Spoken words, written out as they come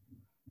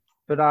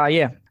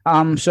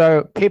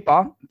So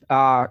PIPA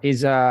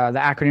is the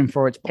acronym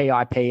for its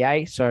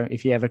PIPA. So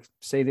if you ever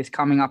see this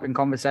coming up in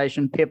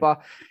conversation,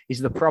 PIPA is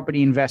the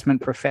Property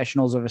Investment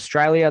Professionals of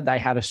Australia. They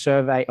had a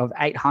survey of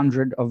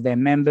 800 of their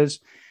members,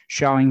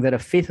 showing that a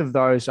fifth of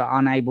those are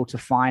unable to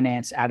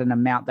finance at an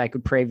amount they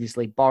could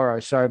previously borrow.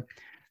 So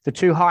the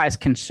two highest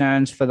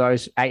concerns for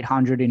those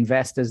 800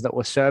 investors that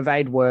were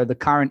surveyed were the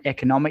current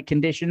economic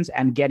conditions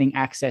and getting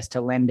access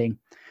to lending.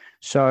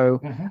 So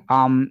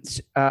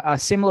a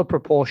similar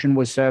proportion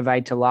was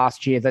surveyed to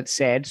last year that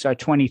said, so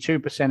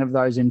 22% of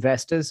those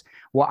investors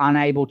were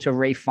unable to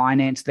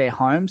refinance their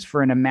homes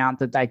for an amount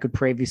that they could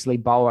previously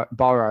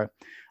borrow.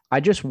 I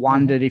just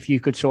wondered if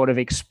you could sort of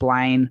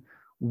explain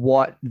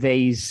what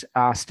these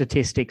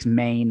statistics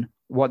mean,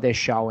 what they're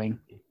showing.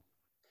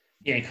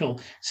 Yeah, cool.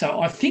 So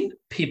I think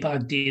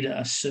PIPA did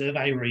a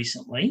survey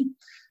recently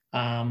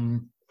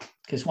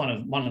because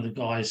one of the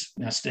guys,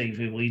 Steve,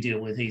 who we deal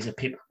with, he's a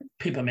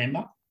PIPA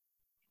member.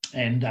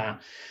 And, a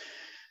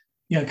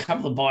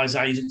couple of buyers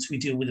agents, we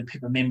deal with the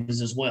PIPA members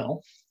as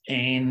well.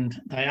 And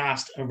they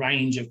asked a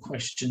range of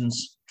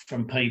questions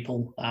from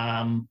people.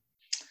 And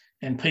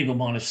people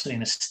might have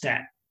seen a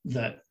stat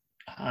that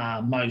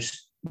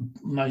most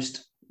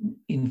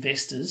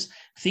investors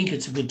think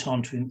it's a good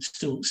time to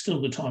still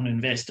a good time to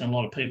invest. And a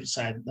lot of people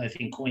say that they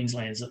think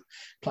Queensland's a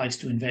place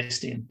to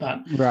invest in.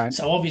 But right.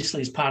 So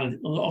obviously as part of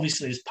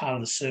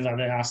the survey,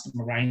 they asked them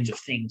a range of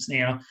things.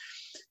 Now,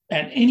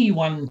 at any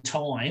one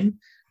time,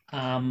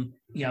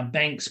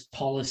 banks'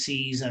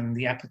 policies and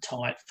the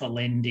appetite for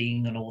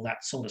lending and all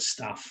that sort of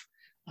stuff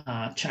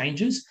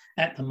changes.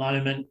 At the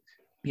moment,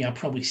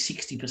 probably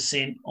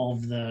 60%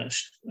 of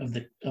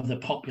the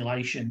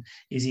population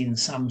is in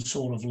some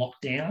sort of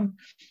lockdown.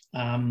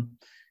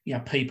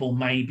 People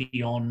may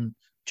be on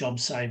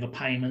JobSaver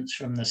payments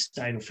from the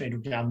state or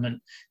federal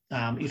government.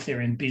 If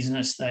they're in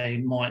business, they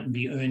mightn't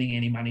be earning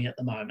any money at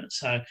the moment.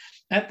 So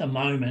at the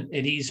moment,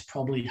 it is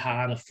probably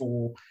harder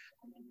for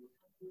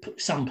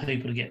some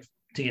people to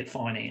get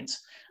finance.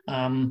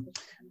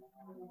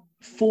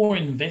 For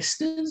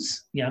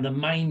investors, the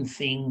main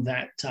thing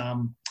that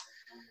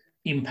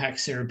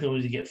impacts their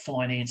ability to get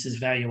finance is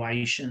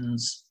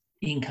valuations,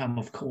 income,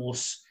 of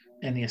course,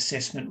 and the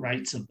assessment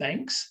rates of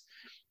banks.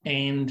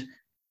 And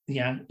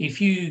if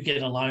you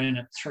get a loan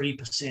at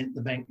 3%,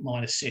 the bank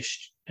might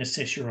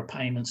assess your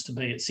repayments to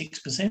be at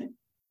 6%.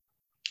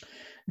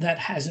 That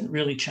hasn't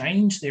really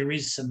changed. There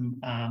is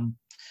some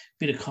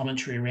bit of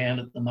commentary around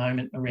at the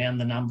moment around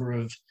the number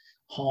of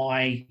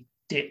high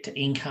debt to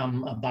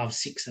income above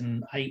 6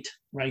 and 8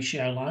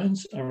 ratio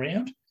loans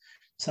around.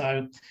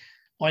 So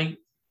I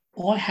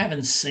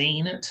haven't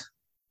seen it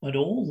at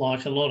all.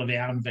 Like a lot of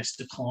our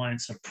investor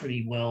clients are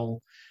pretty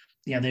well,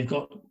 they've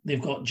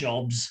got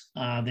jobs.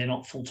 They're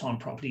not full-time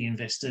property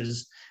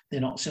investors. They're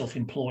not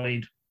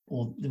self-employed,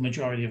 or the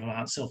majority of them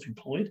aren't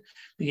self-employed.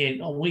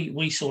 But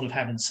we sort of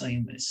haven't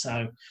seen this.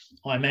 So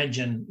I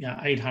imagine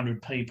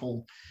 800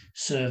 people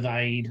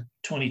surveyed,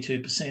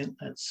 22%,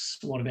 that's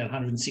about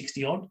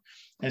 160 odd,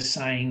 as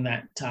saying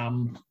that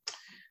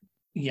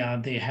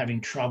they're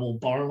having trouble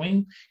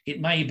borrowing.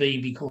 It may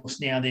be because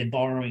now they're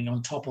borrowing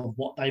on top of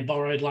what they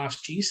borrowed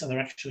last year, so they're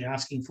actually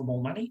asking for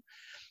more money.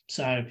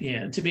 So,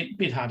 it's a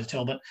bit hard to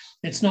tell, but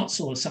it's not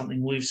sort of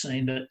something we've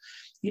seen. But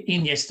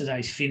in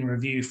yesterday's Fin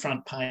Review,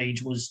 front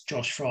page was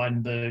Josh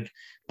Frydenberg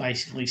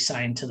basically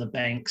saying to the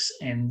banks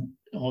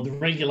or the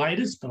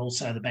regulators, but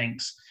also the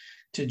banks,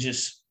 to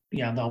just,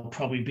 they'll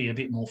probably be a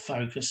bit more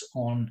focused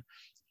on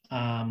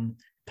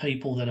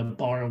people that are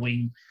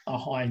borrowing a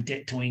high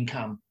debt to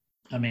income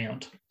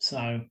amount.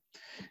 So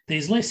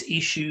there's less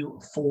issue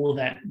for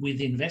that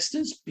with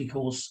investors,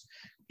 because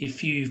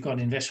if you've got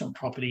investment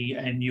property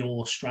and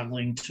you're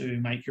struggling to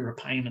make your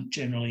repayment,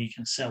 generally you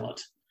can sell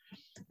it.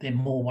 They're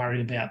more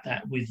worried about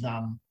that with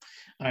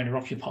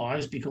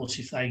owner-occupiers, because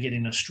if they get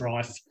in a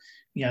strife,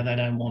 they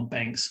don't want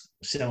banks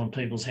selling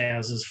people's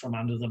houses from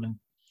under them and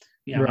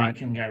right.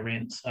 making them go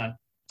rent. So,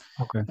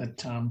 okay.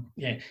 But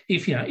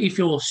if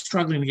you're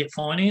struggling to get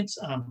finance,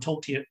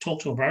 talk to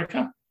a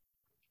broker,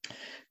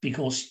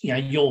 because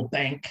your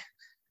bank.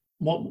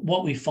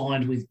 What we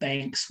find with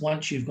banks,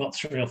 once you've got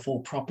 3 or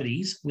 4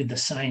 properties with the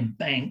same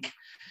bank,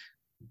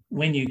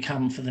 when you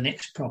come for the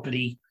next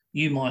property,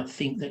 you might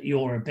think that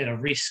you're a better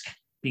risk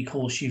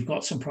because you've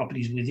got some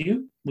properties with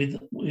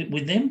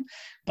them,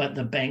 but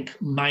the bank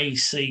may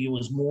see you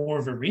as more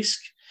of a risk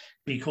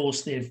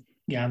because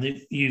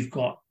you've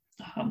got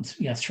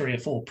 3 or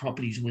 4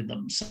 properties with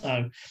them.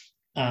 So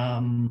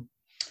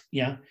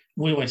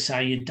we always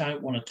say you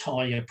don't want to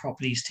tie your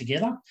properties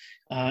together.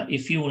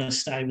 If you want to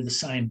stay with the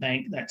same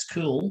bank, that's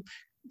cool,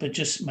 but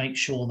just make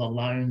sure the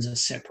loans are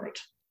separate.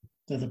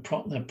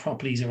 The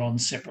properties are on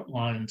separate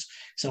loans.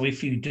 So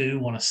if you do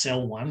want to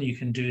sell one, you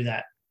can do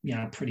that,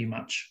 pretty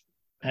much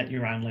at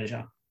your own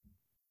leisure.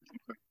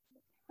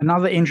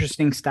 Another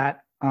interesting stat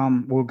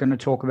we're going to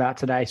talk about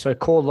today. So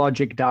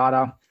CoreLogic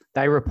data,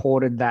 they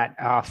reported that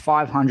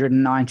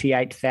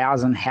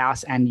 598,000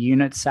 house and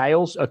unit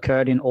sales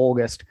occurred in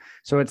August.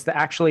 So it's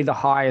actually the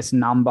highest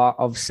number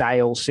of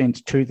sales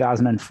since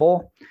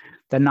 2004.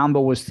 the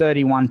number was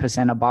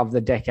 31% above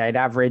the decade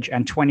average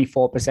and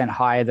 24%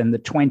 higher than the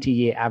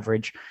 20-year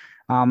average.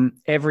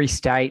 Every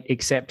state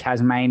except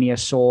Tasmania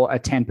saw a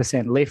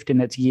 10% lift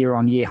in its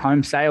year-on-year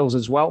home sales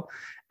as well.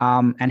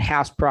 And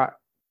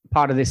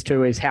part of this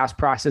too is house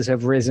prices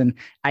have risen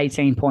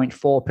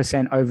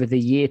 18.4% over the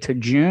year to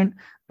June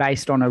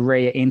based on a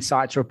REA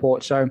Insights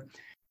report. So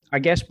I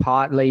guess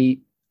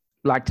partly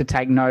like to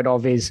take note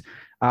of is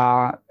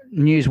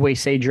news we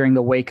see during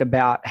the week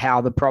about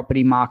how the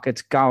property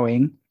market's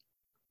going.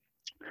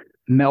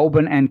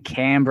 Melbourne and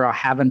Canberra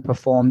haven't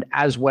performed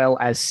as well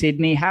as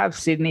Sydney have.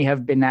 Sydney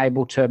have been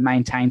able to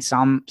maintain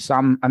some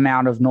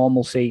amount of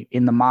normalcy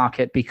in the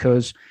market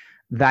because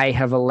they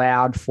have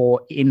allowed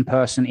for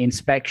in-person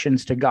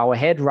inspections to go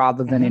ahead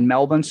rather than in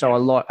Melbourne.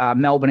 So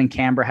Melbourne and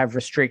Canberra have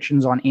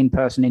restrictions on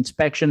in-person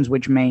inspections,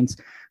 which means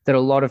that a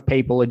lot of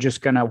people are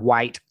just going to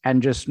wait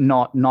and just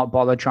not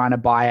bother trying to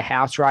buy a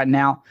house right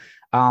now,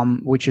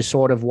 which is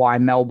sort of why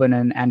Melbourne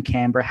and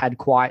Canberra had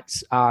quite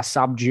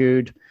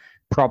subdued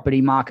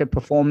property market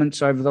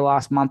performance over the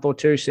last month or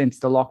two since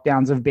the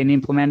lockdowns have been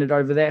implemented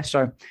over there.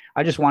 So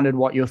I just wondered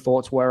what your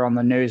thoughts were on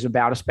the news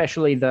about,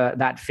 especially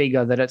that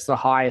figure that it's the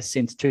highest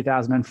since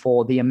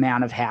 2004. The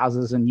amount of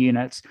houses and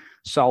units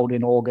sold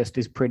in August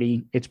is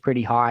pretty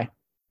high.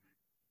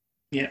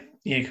 Yeah,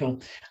 cool.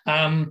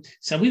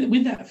 So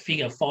with that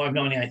figure,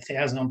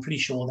 598,000, I'm pretty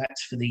sure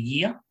that's for the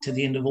year to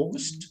the end of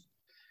August.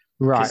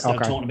 Right. Okay.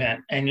 They're talking about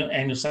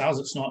annual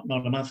sales. It's not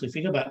a monthly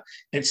figure, but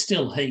it's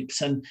still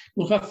heaps. And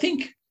look, I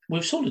think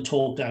we've sort of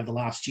talked over the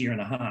last year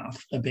and a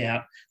half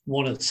about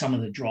what are some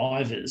of the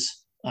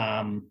drivers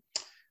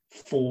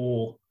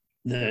for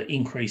the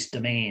increased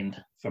demand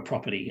for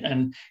property.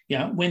 And,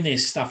 when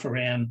there's stuff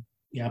around,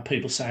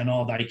 people saying,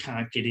 oh, they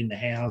can't get into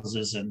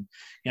houses and,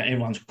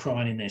 everyone's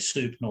crying in their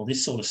soup and all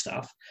this sort of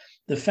stuff.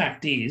 The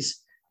fact is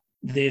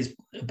there's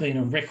been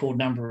a record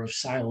number of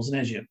sales.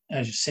 And as you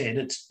said,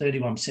 it's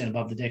 31%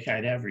 above the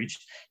decade average,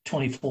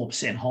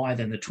 24% higher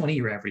than the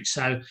 20-year average.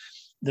 So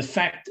the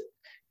fact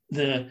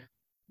the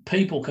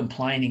people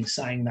complaining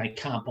saying they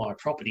can't buy a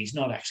property is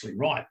not actually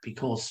right,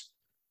 because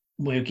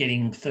we're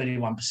getting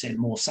 31%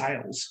 more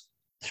sales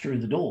through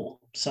the door.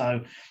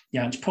 So,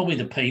 it's probably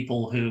the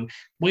people who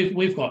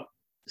we've got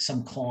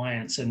some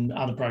clients and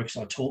other brokers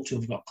I talk to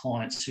have got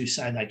clients who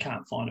say they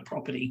can't find a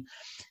property.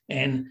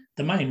 And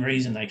the main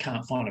reason they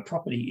can't find a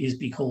property is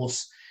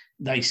because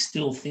they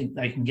still think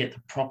they can get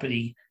the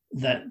property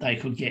that they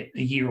could get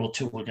a year or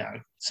two ago.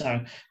 So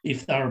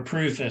if they're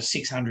approved for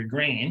 600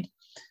 grand,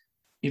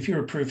 if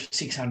you're approved for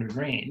 600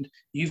 grand,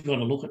 you've got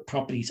to look at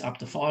properties up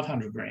to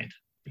 500 grand,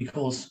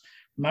 because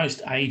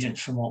most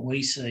agents, from what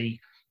we see,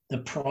 the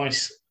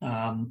price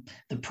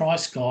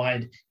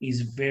guide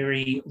is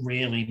very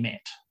rarely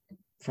met.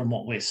 From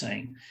what we're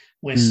seeing,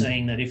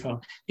 seeing that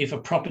if a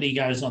property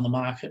goes on the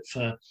market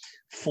for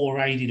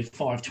 480 to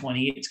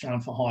 520, it's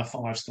going for high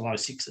fives to low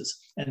sixes,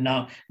 and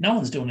no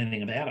one's doing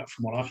anything about it,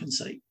 from what I can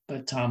see.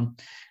 But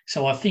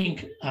so I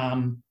think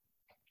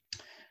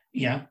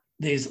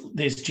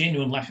there's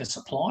genuine lack of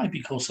supply,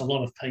 because a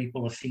lot of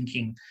people are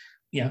thinking,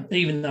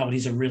 even though it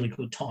is a really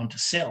good time to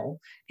sell,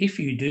 if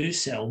you do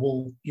sell,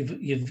 well,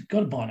 you've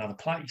got to buy another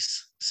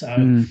place.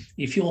 So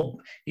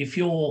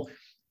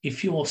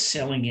if you're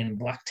selling in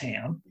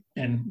Blacktown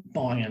and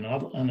buying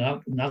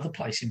another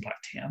place in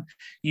Blacktown,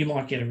 you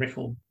might get a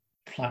record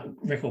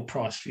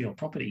price for your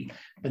property,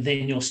 but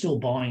then you're still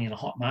buying in a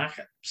hot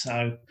market.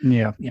 So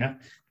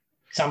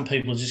some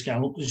people are just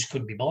going, look, we just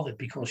couldn't be bothered,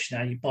 because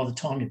by the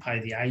time you pay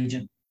the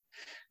agent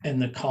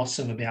and the costs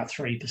of about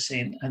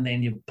 3%, and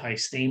then you pay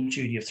stamp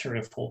duty of 3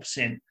 or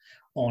 4%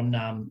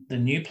 on the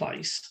new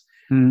place.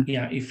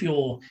 If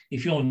your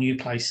new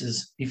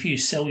places, if you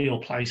sell your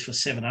place for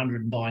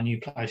 700 and buy a new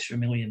place for $1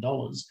 million,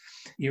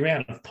 you're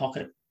out of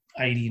pocket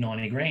 80,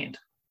 90 grand.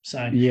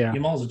 So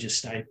you might as well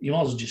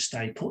just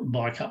stay put and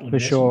buy a couple of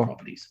investment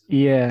properties.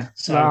 Yeah.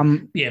 So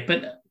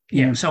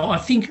so I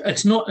think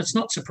it's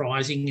not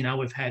surprising.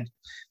 We've had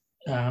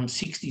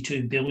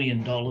 $62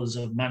 billion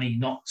of money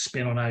not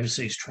spent on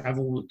overseas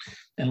travel,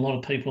 and a lot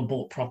of people have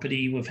bought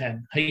property. We've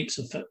had heaps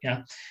of,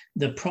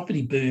 the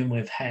property boom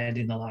we've had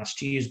in the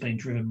last year has been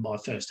driven by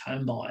first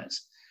home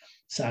buyers.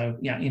 So,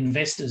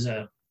 investors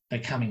are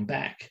coming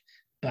back,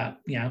 but,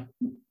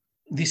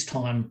 this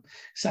time,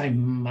 say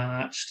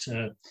March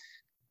to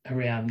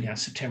around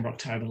September,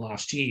 October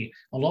last year,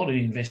 a lot of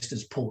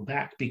investors pulled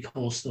back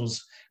because there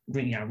was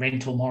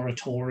rental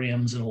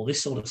moratoriums and all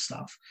this sort of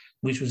stuff,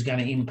 which was going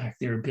to impact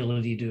their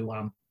ability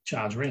to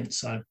charge rent.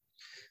 So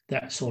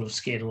that sort of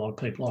scared a lot of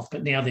people off.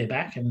 But now they're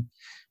back,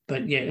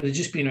 it'll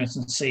just be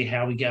interesting to see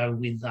how we go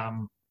with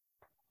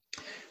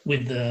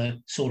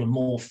the sort of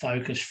more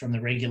focus from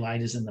the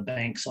regulators and the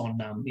banks on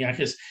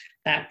because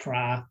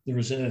APRA, the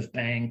Reserve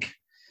Bank,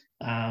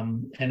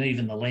 and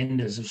even the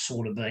lenders have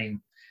sort of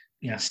been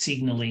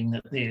signalling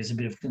that there's a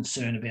bit of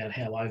concern about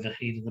how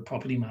overheated the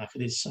property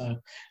market is. So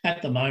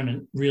at the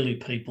moment, really,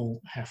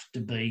 people have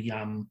to be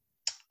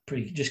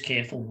pretty just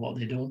careful of what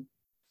they're doing.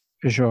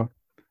 For sure.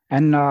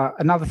 And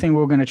another thing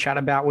we were going to chat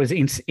about was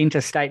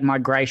interstate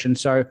migration.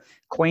 So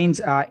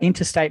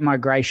interstate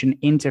migration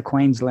into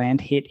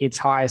Queensland hit its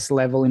highest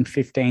level in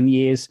 15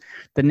 years.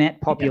 The net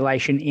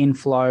population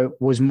inflow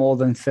was more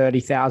than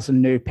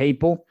 30,000 new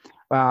people,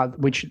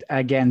 which,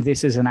 again,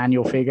 this is an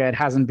annual figure. It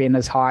hasn't been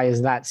as high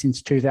as that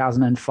since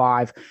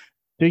 2005.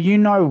 Do you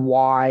know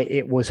why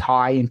it was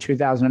high in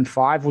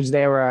 2005? Was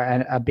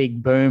there a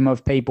big boom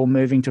of people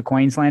moving to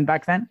Queensland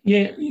back then?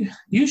 Yeah,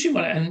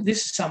 usually and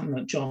this is something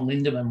that John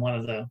Lindemann, one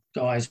of the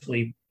guys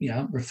we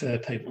refer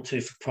people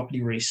to for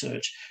property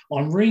research,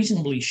 I'm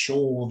reasonably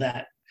sure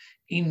that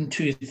in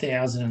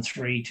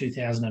 2003,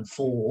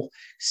 2004,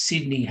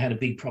 Sydney had a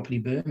big property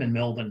boom and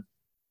Melbourne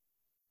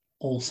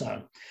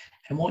also.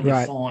 And what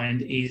you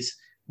find is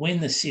when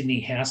the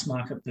Sydney house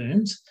market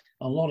booms,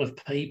 a lot of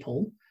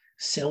people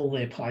sell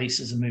their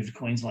places and move to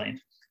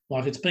Queensland.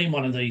 Like it's been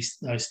one of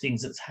those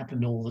things that's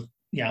happened all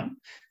the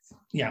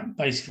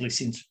basically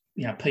since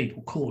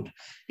people could,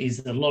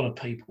 is that a lot of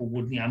people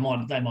would they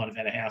might have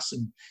had a house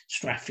in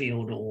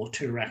Strathfield or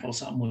Toorak or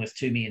something worth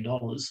 $2 million,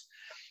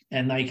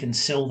 and they can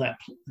sell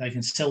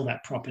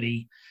that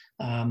property,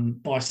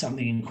 buy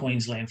something in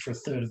Queensland for a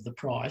third of the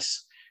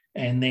price,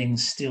 and then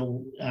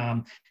still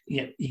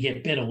you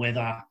get better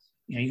weather.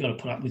 You've got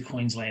to put up with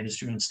Queenslanders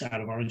during the state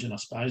of origin, I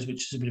suppose,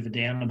 which is a bit of a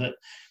downer. But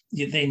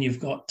then you've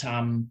got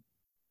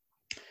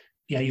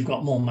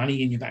more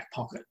money in your back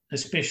pocket,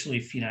 especially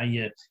if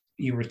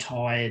you're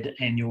retired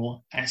and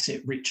you're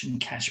asset rich and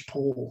cash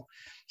poor.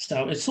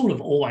 So it's sort of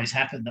always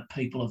happened that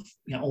people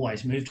have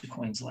always moved to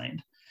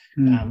Queensland.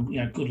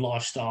 Good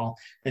lifestyle,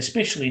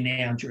 especially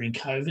now during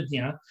COVID.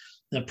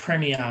 The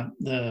Premier,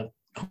 the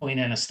Queen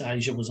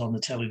Anastasia, was on the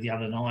telly the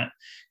other night,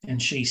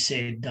 and she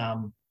said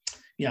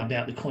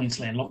about the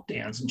Queensland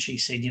lockdowns, and she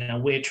said,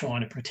 we're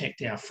trying to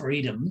protect our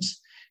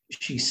freedoms.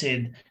 She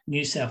said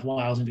New South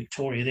Wales and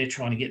Victoria, they're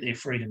trying to get their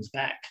freedoms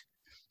back.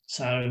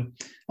 So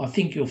I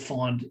think you'll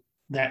find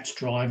that's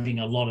driving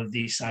a lot of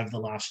this over the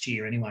last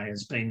year anyway,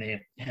 has been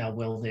how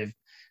well they've,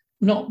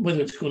 not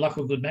whether it's good luck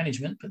or good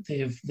management, but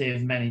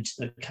they've managed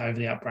the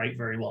COVID outbreak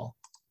very well.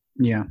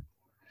 Yeah.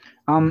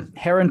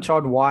 Heron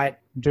Todd White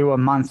do a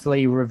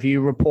monthly review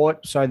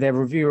report. So their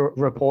review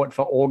report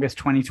for August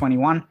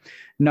 2021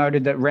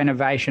 noted that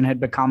renovation had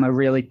become a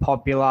really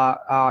popular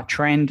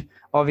trend.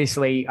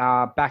 Obviously,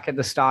 back at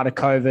the start of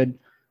COVID,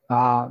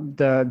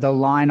 the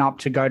lineup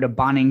to go to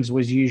Bunnings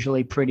was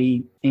usually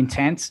pretty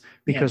intense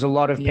because a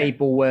lot of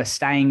people were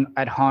staying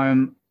at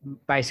home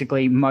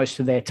basically most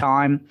of their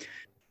time.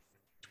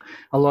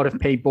 A lot of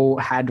people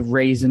had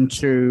reason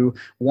to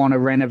want to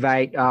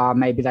renovate.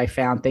 Maybe they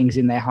found things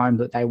in their home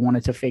that they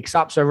wanted to fix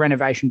up. So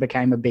renovation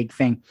became a big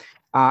thing.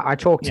 I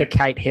talked to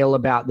Kate Hill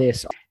about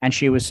this, and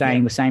she was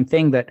saying the same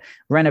thing, that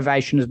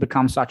renovation has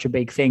become such a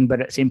big thing,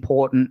 but it's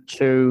important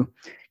to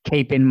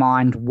keep in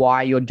mind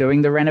why you're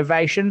doing the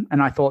renovation.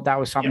 And I thought that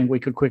was something we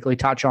could quickly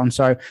touch on.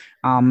 So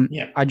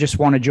I just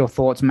wanted your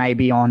thoughts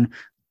maybe on,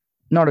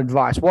 not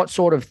advice, what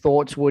sort of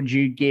thoughts would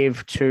you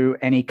give to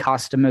any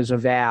customers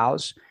of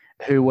ours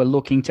who were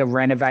looking to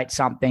renovate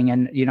something,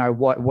 and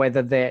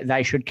whether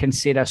they should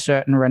consider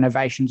certain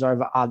renovations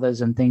over others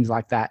and things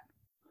like that?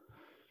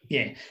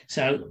 Yeah,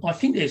 so I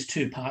think there's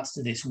two parts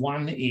to this.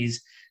 One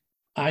is,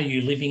 are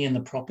you living in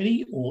the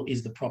property or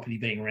is the property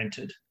being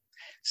rented?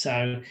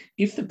 So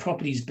if the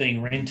property is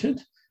being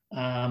rented,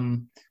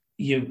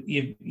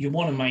 you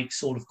want to make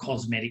sort of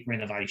cosmetic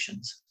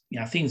renovations,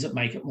 things that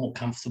make it more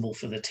comfortable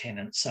for the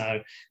tenant,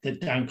 so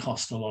that don't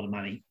cost a lot of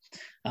money.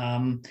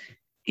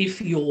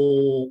 If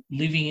you're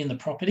living in the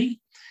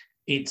property,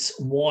 it's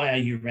why are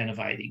you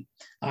renovating?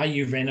 Are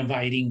you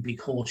renovating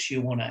because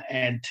you want to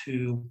add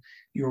to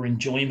your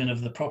enjoyment of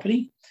the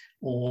property,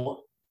 or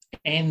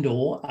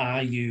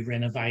are you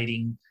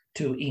renovating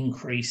to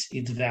increase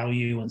its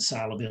value and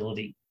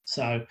saleability?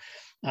 So,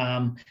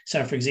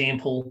 for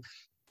example,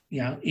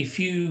 if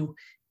you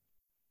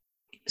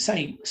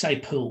say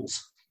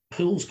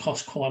pools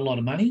cost quite a lot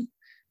of money,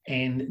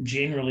 and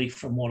generally,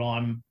 from what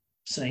I'm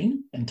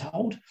seen and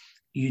told,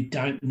 you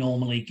don't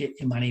normally get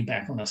your money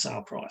back on a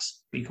sale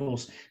price,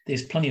 because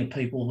there's plenty of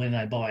people when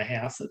they buy a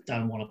house that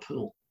don't want a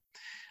pool.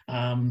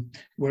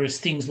 Whereas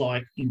things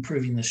like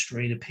improving the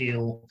street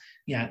appeal,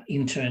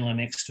 internal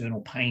and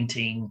external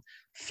painting,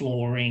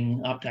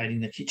 flooring,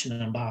 updating the kitchen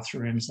and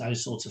bathrooms,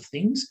 those sorts of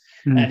things,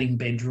 adding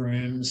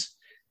bedrooms,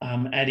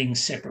 adding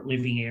separate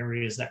living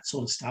areas, that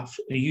sort of stuff,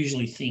 are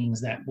usually things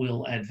that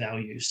will add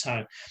value.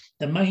 So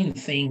the main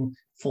thing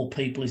for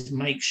people is to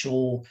make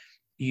sure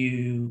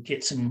you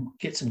get some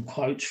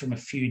quotes from a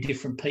few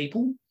different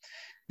people,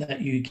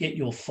 that you get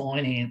your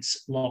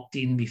finance locked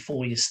in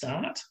before you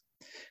start.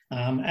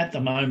 At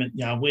the moment,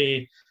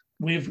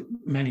 we've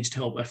managed to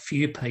help a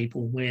few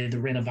people where the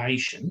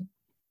renovation,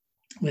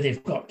 where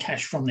they've got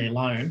cash from their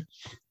loan,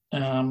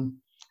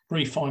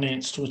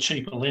 refinance to a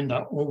cheaper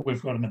lender, or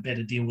we've got them a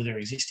better deal with their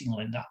existing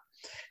lender,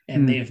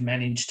 and they've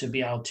managed to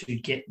be able to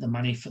get the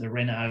money for the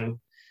reno,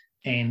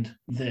 and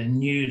the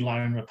new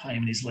loan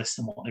repayment is less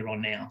than what they're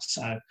on now.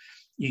 So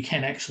you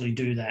can actually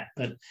do that.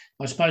 But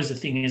I suppose the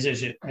thing is,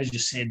 as you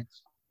said,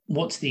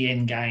 what's the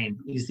end game?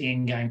 Is the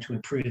end game to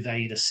improve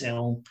value to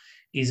sell?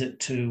 Is it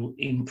to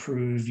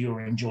improve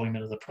your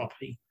enjoyment of the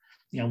property?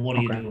 What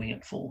are you doing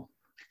it for?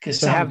 Because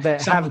so have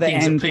the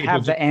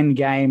end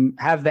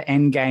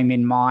game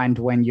in mind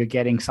when you're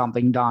getting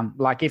something done.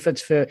 Like if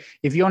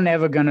you're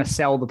never going to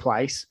sell the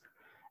place,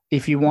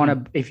 if you want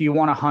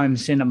a home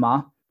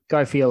cinema,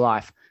 go for your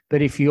life.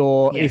 But if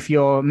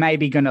you're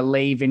maybe going to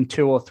leave in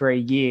 2 or 3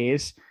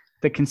 years,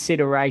 the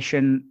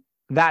consideration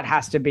that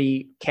has to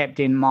be kept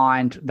in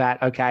mind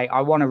that, okay, I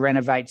want to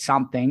renovate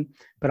something,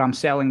 but I'm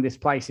selling this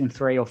place in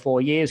 3 or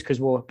 4 years because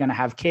we're going to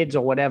have kids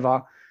or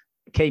whatever.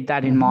 Keep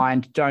that in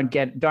mind. Don't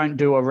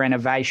do a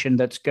renovation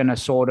that's going to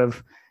sort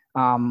of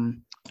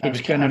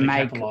it's going to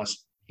make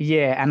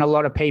and a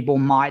lot of people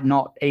might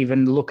not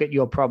even look at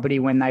your property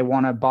when they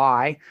want to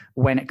buy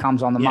when it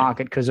comes on the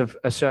market because of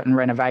a certain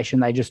renovation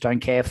they just don't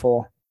care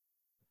for.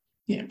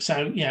 Yeah.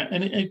 So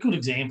and a good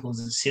example is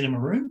a cinema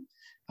room,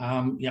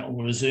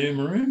 or a Zoom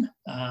room.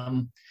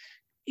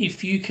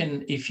 If you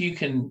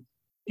can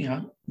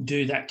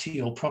do that to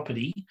your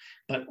property,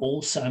 but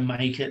also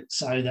make it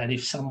so that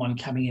if someone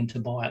coming in to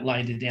buy it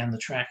later down the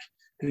track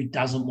who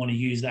doesn't want to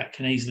use that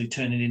can easily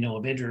turn it into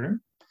a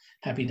bedroom,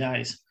 happy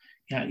days.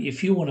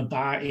 If you want a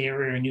bar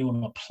area and you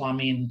want to plumb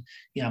in,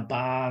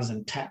 bars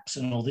and taps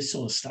and all this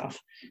sort of stuff,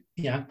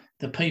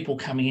 the people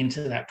coming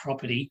into that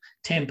property,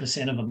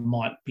 10% of them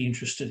might be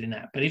interested in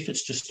that. But if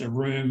it's just a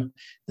room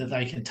that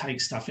they can take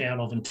stuff out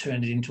of and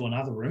turn it into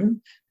another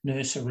room,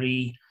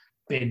 nursery,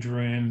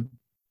 bedroom,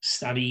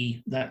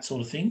 study, that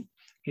sort of thing,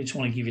 you just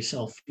want to give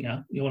yourself,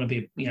 you want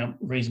to be,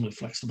 reasonably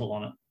flexible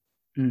on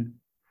it.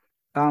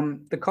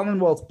 The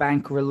Commonwealth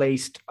Bank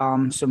released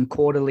some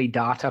quarterly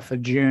data for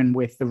June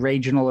with the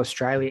Regional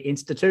Australia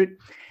Institute,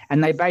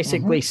 and they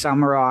basically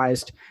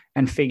summarised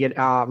and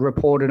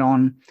reported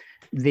on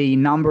the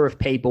number of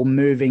people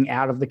moving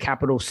out of the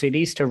capital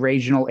cities to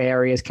regional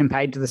areas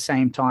compared to the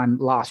same time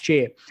last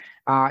year.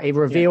 It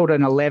revealed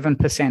an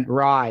 11%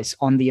 rise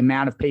on the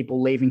amount of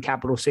people leaving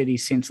capital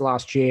cities since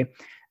last year,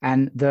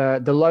 and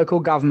the local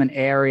government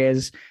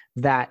areas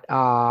that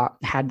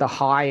had the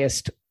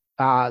highest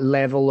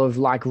level of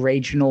like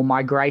regional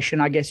migration,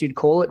 I guess you'd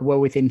call it, were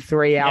within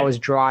 3 hours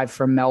drive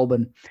from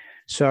Melbourne.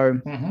 So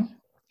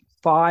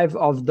 5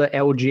 of the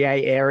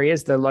LGA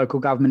areas, the local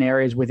government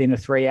areas within a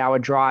 3-hour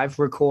drive,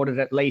 recorded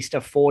at least a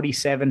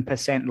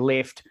 47%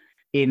 lift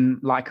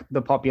in like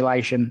the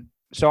population.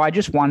 So I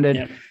just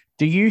wondered,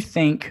 do you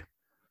think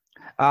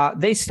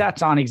these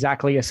stats aren't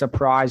exactly a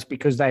surprise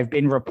because they've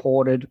been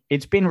reported.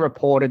 It's been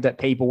reported that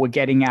people were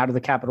getting out of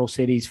the capital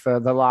cities for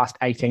the last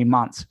 18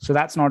 months. So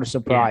that's not a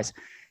surprise.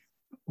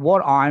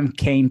 What I'm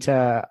keen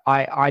to,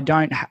 I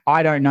don't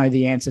know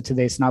the answer to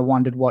this, and I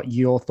wondered what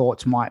your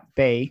thoughts might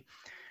be.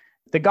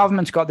 The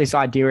government's got this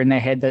idea in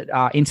their head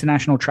that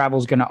international travel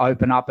is going to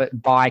open up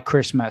by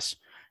Christmas.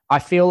 I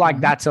feel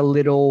like that's a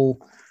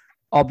little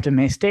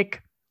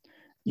optimistic.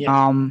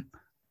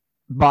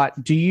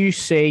 But do you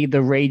see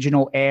the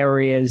regional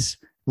areas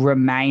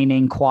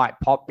remaining quite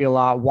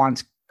popular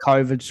once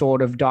COVID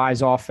sort of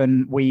dies off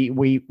and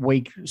we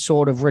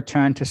sort of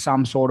return to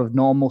some sort of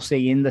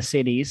normalcy in the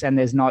cities and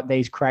there's not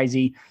these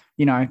crazy,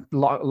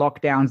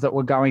 lockdowns that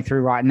we're going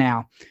through right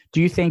now?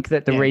 Do you think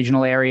that the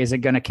regional areas are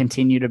going to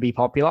continue to be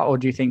popular, or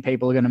do you think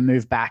people are going to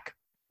move back?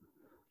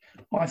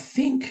 I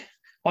think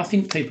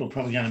people are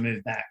probably going to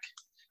move back.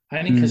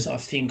 Only because I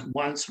think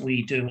once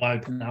we do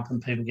open up and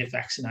people get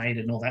vaccinated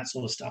and all that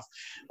sort of stuff.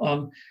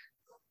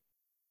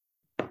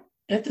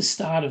 At the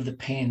start of the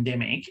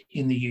pandemic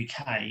in the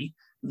UK,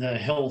 the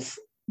health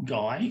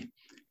guy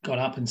got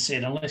up and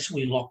said, unless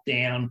we lock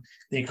down,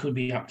 there could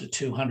be up to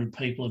 200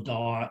 people a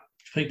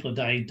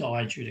day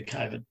die due to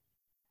COVID.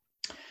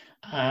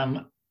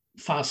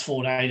 Fast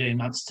forward 18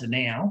 months to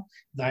now,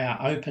 they are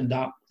opened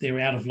up. They're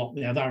out of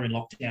lockdown. They were in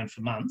lockdown for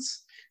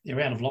months.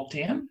 They're out of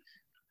lockdown.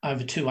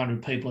 Over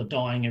 200 people are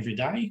dying every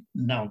day.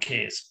 No one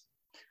cares.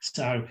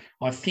 So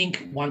I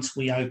think once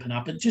we open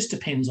up, it just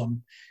depends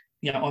on,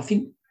 I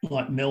think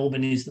like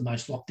Melbourne is the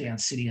most locked down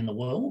city in the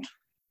world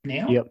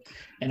now.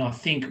 And I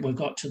think we've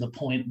got to the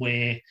point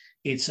where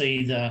it's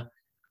either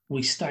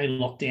we stay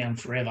locked down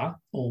forever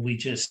or we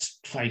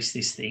just face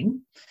this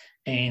thing.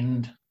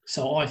 And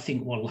so I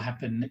think what will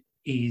happen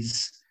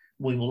is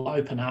we will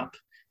open up.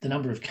 The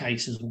number of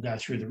cases will go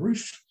through the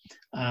roof.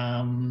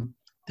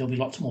 There'll be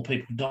lots more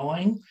people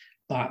dying.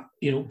 But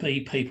it'll be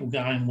people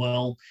going,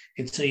 well,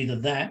 it's either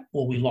that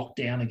or we lock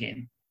down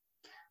again.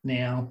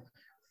 Now,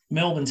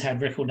 Melbourne's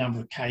had record number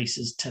of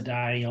cases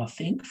today, I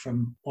think,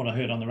 from what I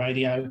heard on the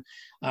radio.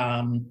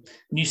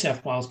 New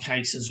South Wales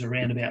cases are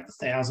around about the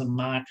 1,000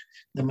 mark.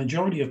 The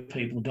majority of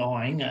people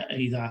dying are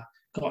either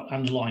got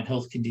underlying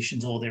health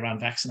conditions or they're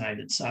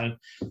unvaccinated. So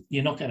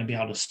you're not going to be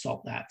able to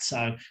stop that.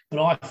 So,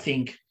 but I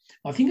think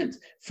it's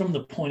from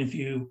the point of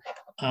view,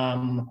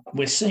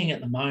 we're seeing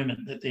at the moment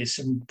that there's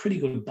some pretty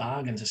good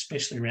bargains,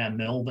 especially around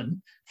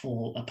Melbourne,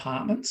 for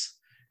apartments.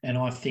 And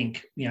I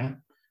think,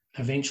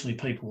 eventually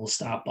people will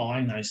start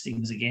buying those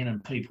things again,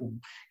 and people,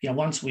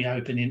 once we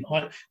open in,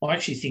 I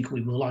actually think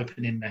we will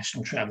open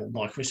international travel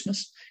by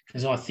Christmas,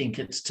 because I think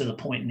it's to the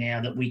point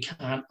now that we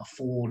can't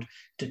afford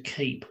to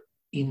keep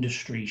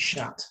industry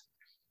shut.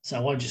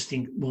 So I just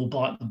think we'll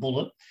bite the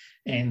bullet,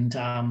 and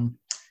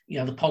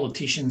the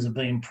politicians have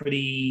been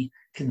pretty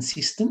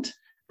consistent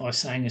by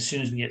saying as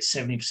soon as we get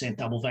 70%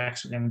 double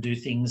vax, we're going to do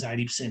things,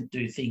 80%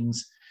 do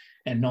things,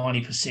 and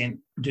 90%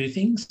 do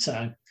things.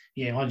 So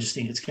I just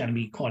think it's going to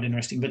be quite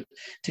interesting. But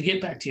to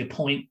get back to your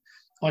point,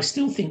 I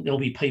still think there'll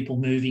be people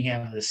moving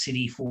out of the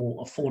city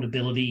for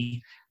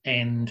affordability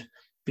and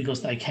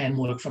because they can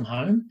work from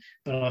home.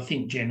 But I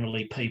think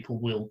generally people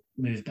will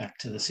move back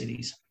to the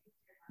cities.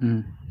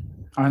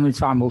 Only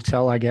time will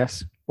tell, I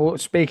guess. Well,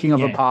 speaking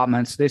of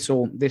apartments, this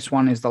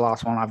one is the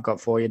last one I've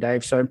got for you,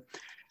 Dave. So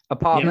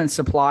apartment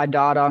supply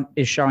data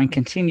is showing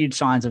continued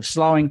signs of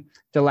slowing.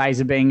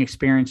 Delays are being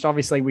experienced.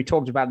 Obviously, we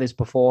talked about this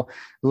before.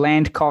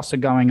 Land costs are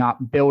going up,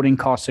 building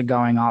costs are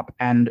going up,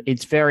 and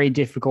it's very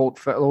difficult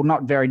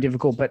not very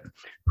difficult, but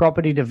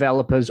property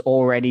developers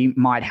already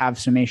might have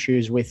some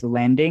issues with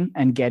lending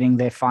and getting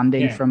their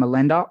funding from a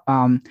lender.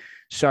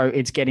 So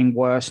it's getting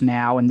worse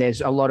now, and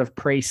there's a lot of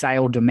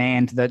pre-sale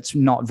demand that's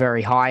not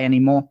very high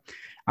anymore.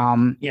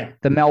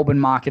 The Melbourne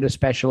market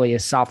especially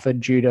has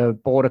suffered due to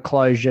border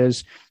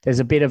closures.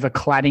 There's a bit of a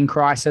cladding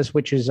crisis,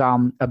 which is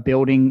a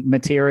building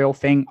material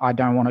thing.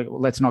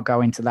 Let's not go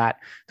into that.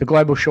 The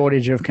global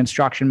shortage of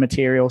construction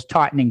materials,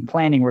 tightening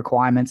planning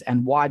requirements,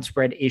 and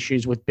widespread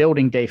issues with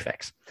building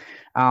defects.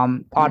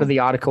 Part of the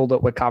article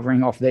that we're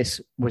covering off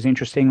this was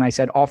interesting. They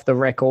said, off the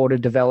record, a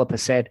developer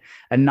said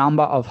a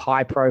number of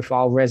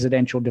high-profile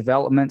residential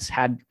developments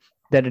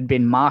that had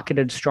been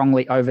marketed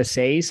strongly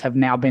overseas have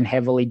now been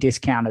heavily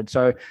discounted.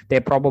 So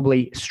they're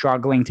probably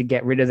struggling to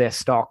get rid of their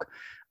stock.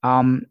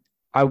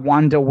 I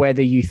wonder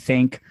whether you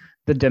think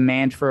the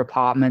demand for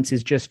apartments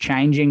is just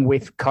changing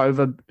with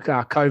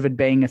COVID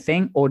being a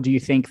thing, or do you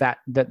think that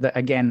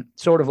again,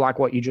 sort of like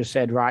what you just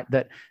said, right,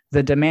 that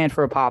the demand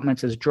for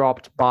apartments has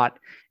dropped, but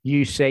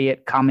you see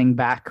it coming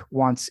back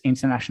once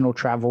international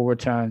travel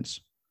returns?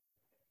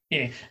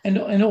 Yeah,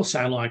 and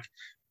also like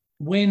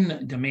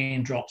when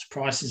demand drops,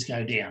 prices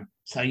go down.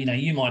 So,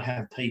 you might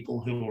have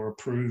people who are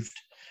approved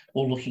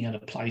or looking at a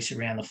place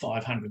around the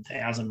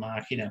 500,000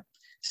 mark in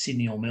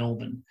Sydney or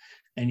Melbourne,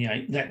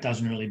 and, that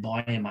doesn't really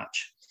buy you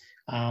much.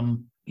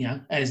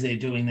 As they're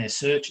doing their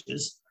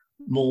searches,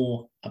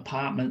 more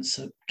apartments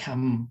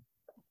come,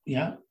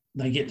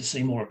 they get to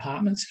see more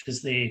apartments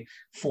because they're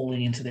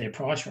falling into their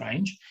price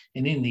range.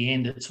 And in the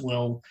end, it's,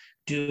 well,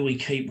 do we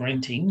keep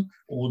renting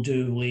or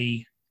do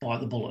we bite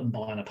the bullet and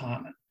buy an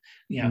apartment?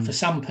 For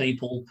some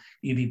people,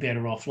 you'd be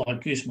better off,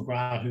 like Goose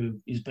McGrath, who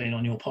has been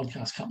on your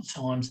podcast a couple of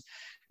times,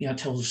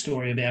 tells a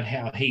story about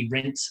how he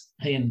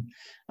and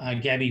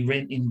Gabby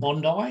rent in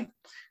Bondi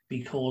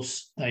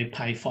because they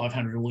pay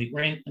 $500 a week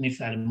rent, and if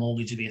they had a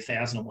mortgage, it'd be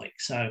 $1,000 a week.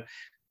 So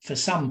for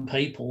some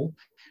people,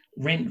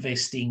 rent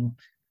vesting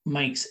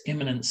makes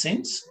eminent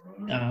sense.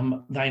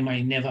 They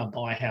may never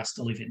buy a house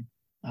to live in.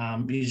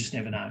 You just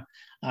never know.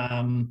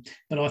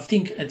 But I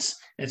think it's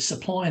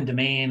supply and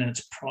demand, and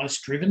it's price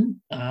driven.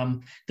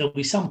 There'll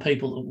be some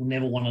people that will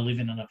never want to live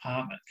in an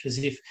apartment, because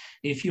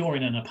if you're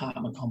in an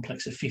apartment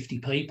complex of 50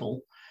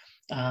 people,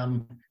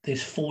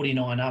 there's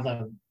 49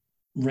 other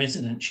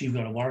residents you've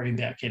got to worry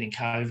about getting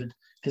COVID,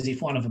 because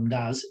if one of them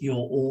does, you're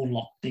all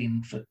locked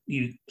in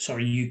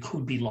you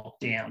could be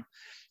locked down.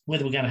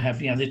 Whether we're going to have,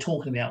 they're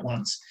talking about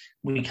once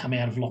we come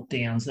out of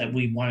lockdowns that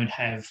we won't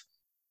have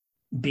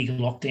big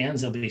lockdowns.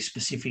 There'll be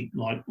specific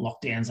like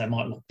lockdowns. They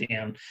might lock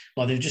down,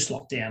 like they've just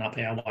locked down up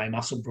our way,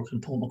 Muswellbrook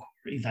and Port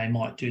Macquarie. They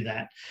might do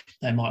that.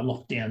 They might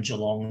lock down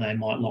Geelong. They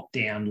might lock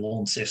down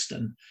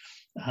Launceston.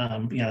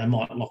 They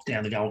might lock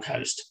down the Gold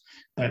Coast.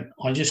 But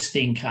I just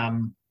think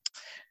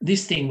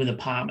this thing with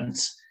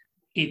apartments,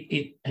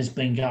 it has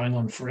been going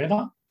on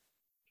forever,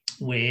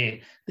 where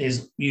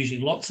there's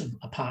usually lots of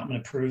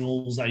apartment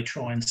approvals. They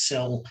try and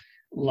sell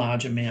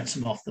large amounts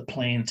of them off the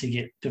plan to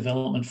get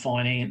development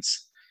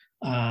finance.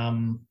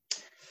 And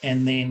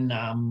then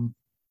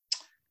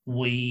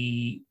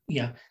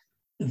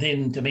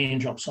then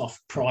demand drops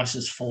off,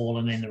 prices fall,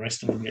 and then the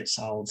rest of them get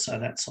sold. So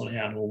that's sort of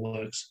how it all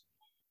works.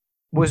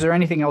 Was there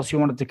anything else you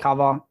wanted to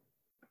cover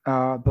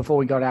before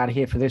we got out of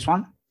here for this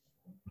one?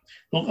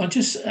 Look, I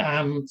just,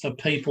 for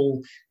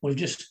people, we've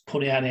just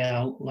put out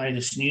our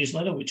latest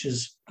newsletter, which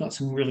has got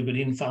some really good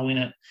info in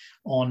it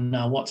on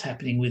what's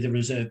happening with the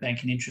Reserve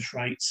Bank and interest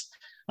rates.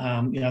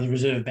 The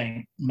Reserve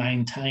Bank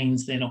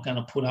maintains they're not going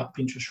to put up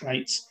interest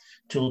rates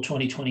till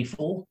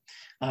 2024.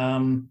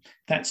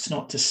 That's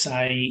not to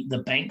say the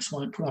banks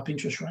won't put up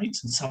interest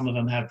rates, and some of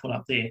them have put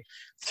up their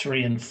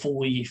 3 and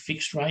 4 year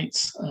fixed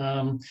rates.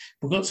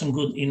 We've got some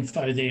good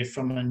info there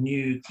from a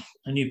new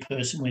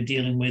person we're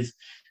dealing with,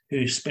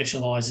 who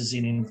specialises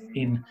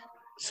in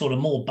sort of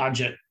more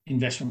budget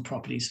investment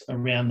properties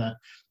around the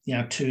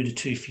 2 to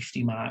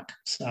 250 mark.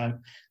 So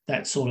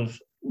that sort of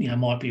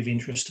might be of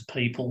interest to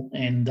people.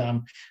 And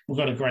we've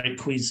got a great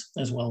quiz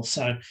as well.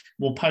 So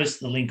we'll post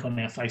the link on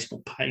our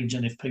Facebook page,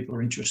 and if people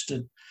are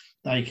interested,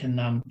 they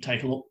can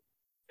take a look.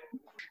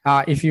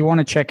 If you want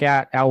to check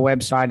out our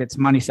website, it's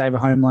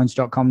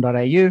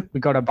moneysaverhomeloans.com.au.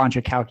 We've got a bunch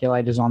of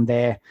calculators on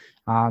there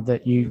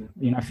that you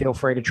feel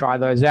free to try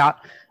those out.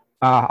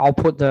 I'll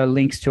put the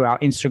links to our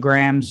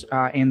Instagrams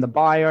in the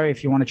bio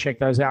if you want to check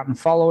those out and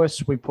follow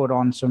us. We put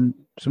on some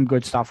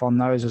good stuff on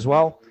those as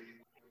well.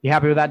 You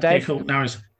happy with that, Dave? Yeah, cool. No worries.